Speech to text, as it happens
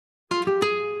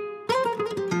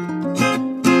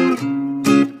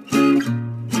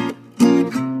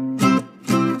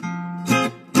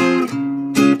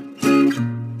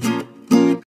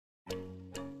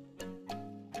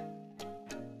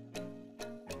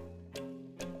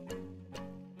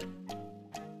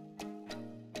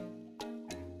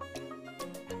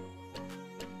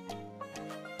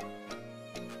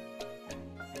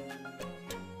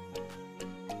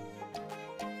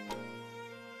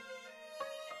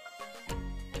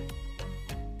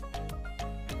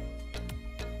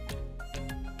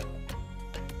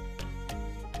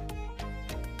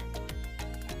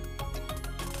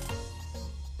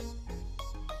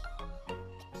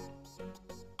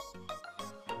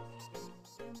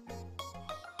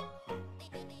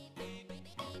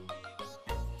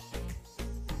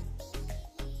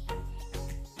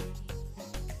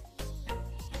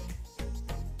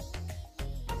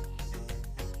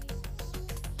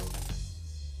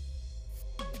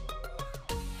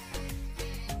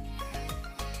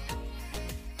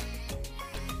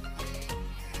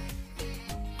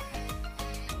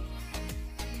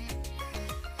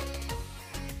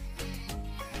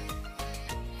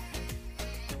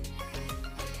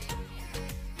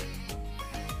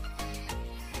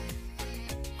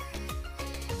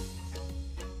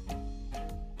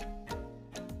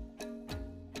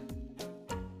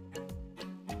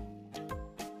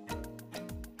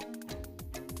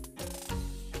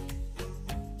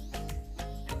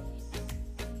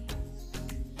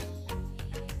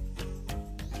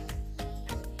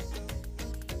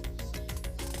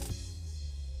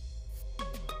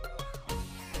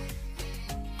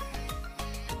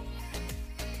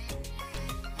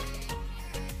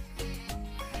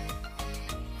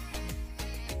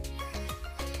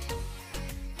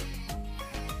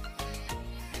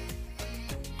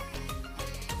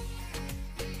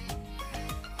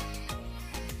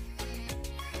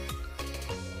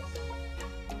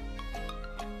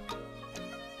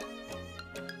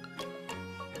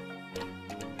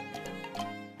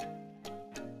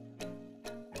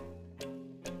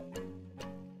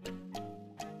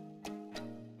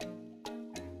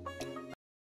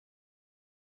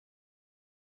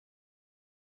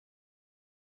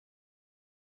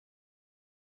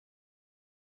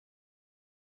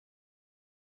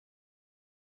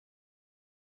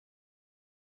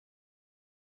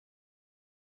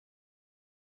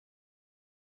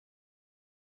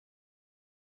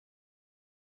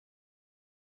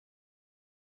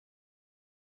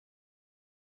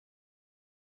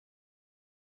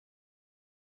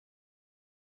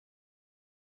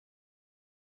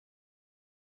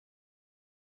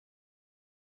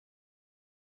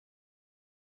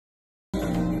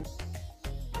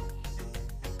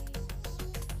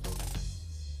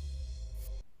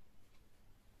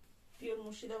Pure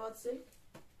Mushidabad silk,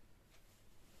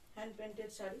 hand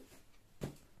painted saree.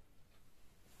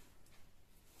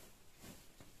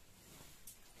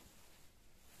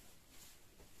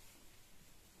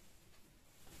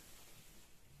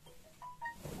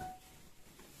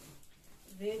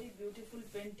 Very beautiful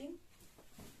painting,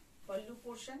 pallu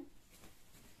portion.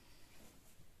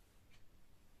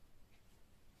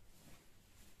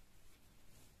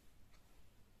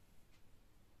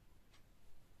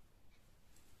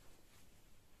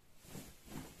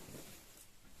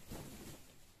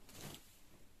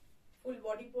 Full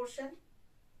body portion.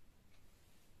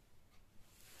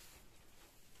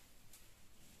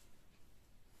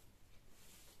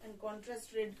 And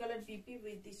contrast red color PP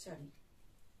with this saree.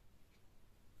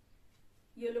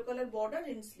 Yellow color border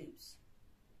in sleeves.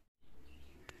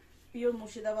 Pure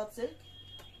Mushidabad silk,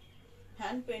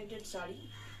 hand painted saree.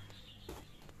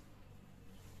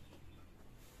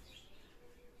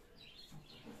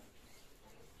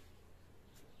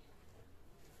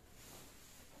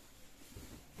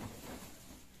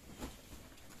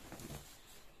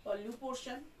 Pallu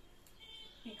portion,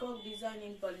 peacock design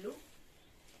in pallu.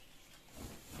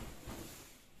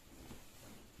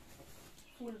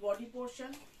 Full body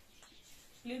portion,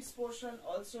 pleats portion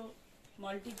also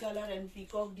multicolor and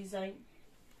peacock design,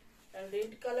 and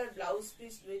red color blouse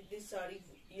piece with this saree,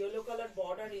 yellow color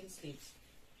border in sleeves.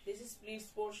 This is pleats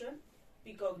portion,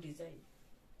 peacock design.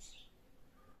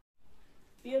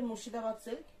 Pure Mushidabad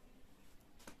silk,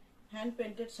 hand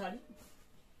painted saree.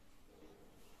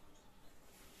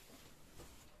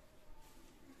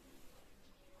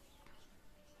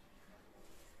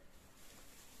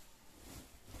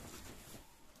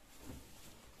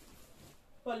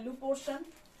 Pallu portion,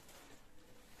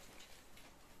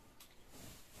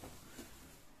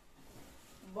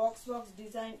 box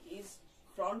design is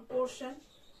front portion,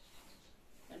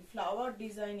 and flower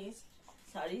design is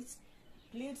sarees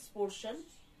pleats portion,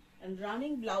 and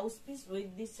running blouse piece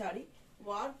with this saree,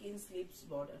 work in sleeves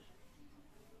border.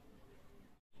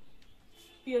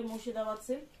 Pure Mushidabad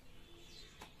silk,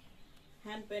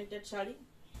 hand painted saree.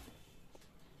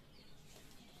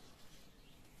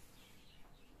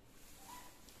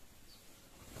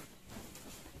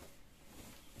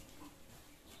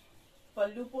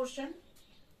 Pallu portion,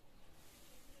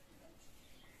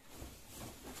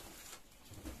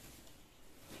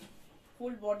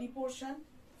 full body portion,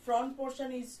 front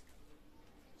portion is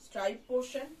stripe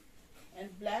portion,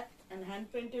 and black and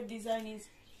hand painted design is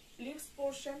pleats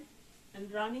portion,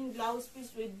 and running blouse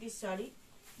piece with this saree,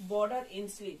 border in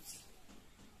sleeves.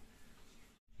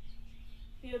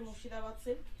 Pure Mushidabad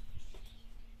silk,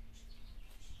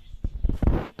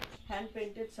 hand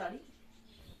painted saree.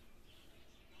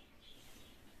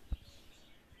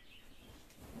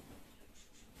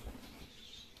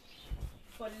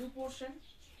 Pallu portion,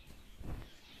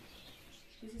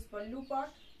 this is pallu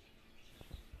part.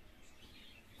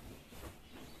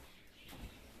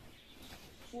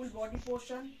 Full body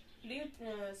portion,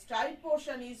 stripe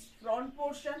portion is front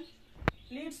portion,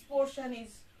 pleats portion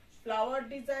is flower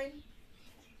design,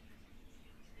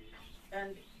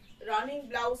 and running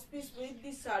blouse piece with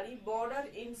the saree, border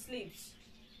in sleeves.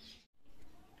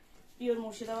 Pure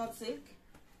Mushidabad silk,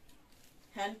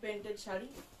 hand painted saree.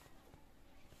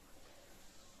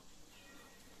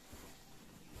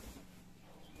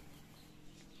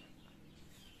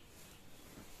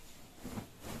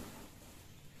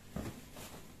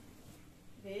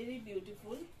 Very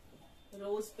beautiful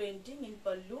rose painting in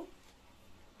pallu.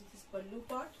 This is pallu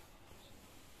part.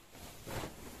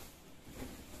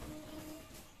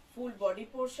 Full body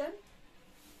portion,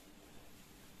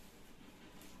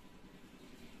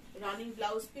 running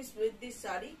blouse piece with this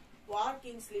saree, work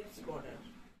in sleeves, border.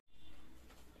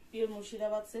 Pure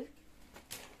Mushidabad silk,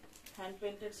 hand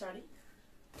painted saree.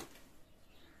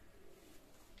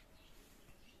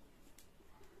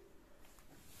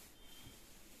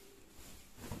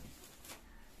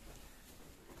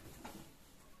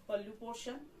 Pallu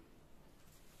portion,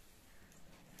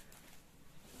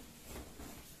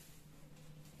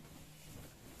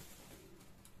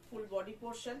 full body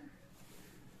portion,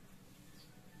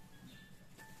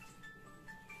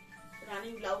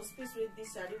 running blouse piece with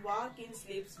this saree, work in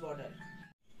sleeves, border.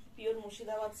 Pure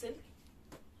Mushidabad silk,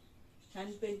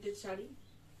 hand painted saree.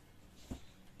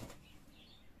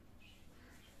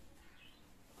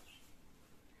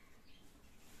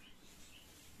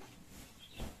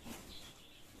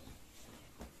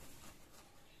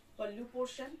 Pallu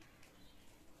portion,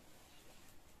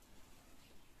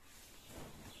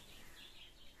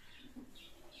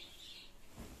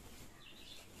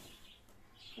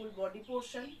 full body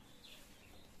portion,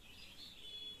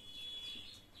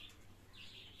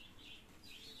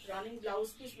 running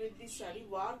blouse piece with this saree,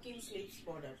 work in sleeves,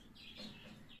 border.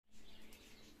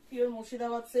 Pure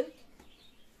Mushidabad silk,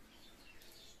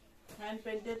 hand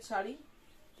painted saree.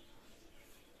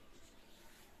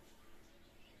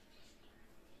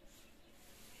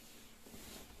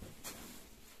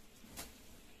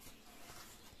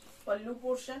 Pallu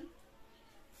portion,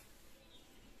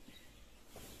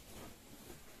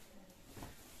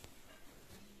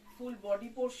 full body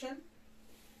portion.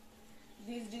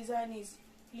 This design is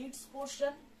pleats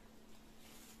portion,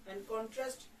 and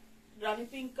contrast rani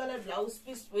pink color blouse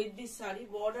piece with this saree,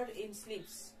 border in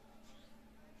sleeves.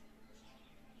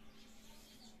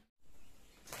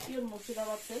 Pure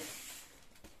Mushidabad silk,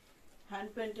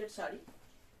 hand painted saree.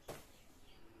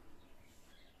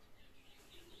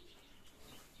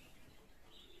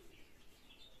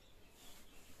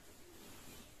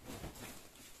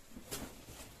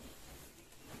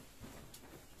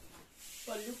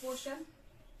 Pallu portion,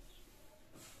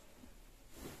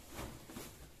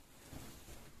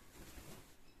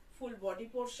 full body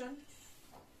portion,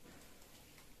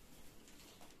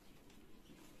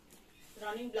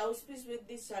 running blouse piece with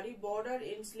this saree, border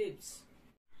in sleeves.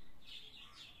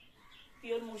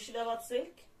 Pure Mushidabad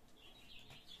silk,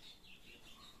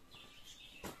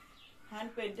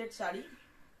 hand painted saree.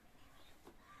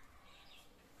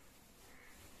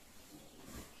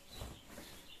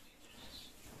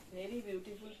 Very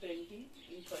beautiful painting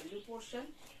in pallu portion.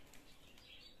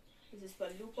 This is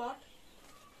pallu part.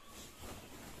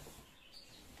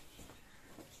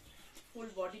 Full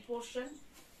body portion.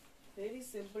 Very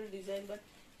simple design, but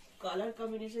color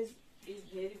combination is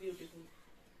very beautiful.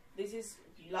 This is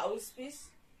blouse piece,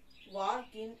 work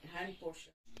in hand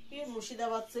portion. Here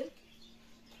Mushidabad silk,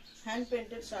 hand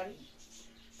painted saree.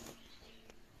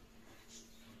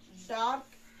 Dark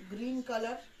green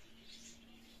color.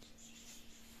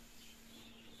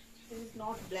 This is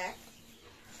not black.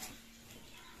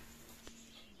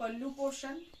 Pallu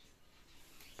portion.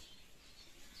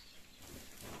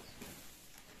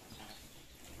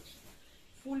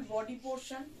 Full body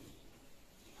portion.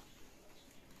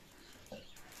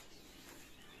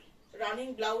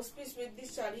 Running blouse piece with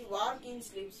this saree, work in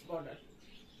sleeves, border.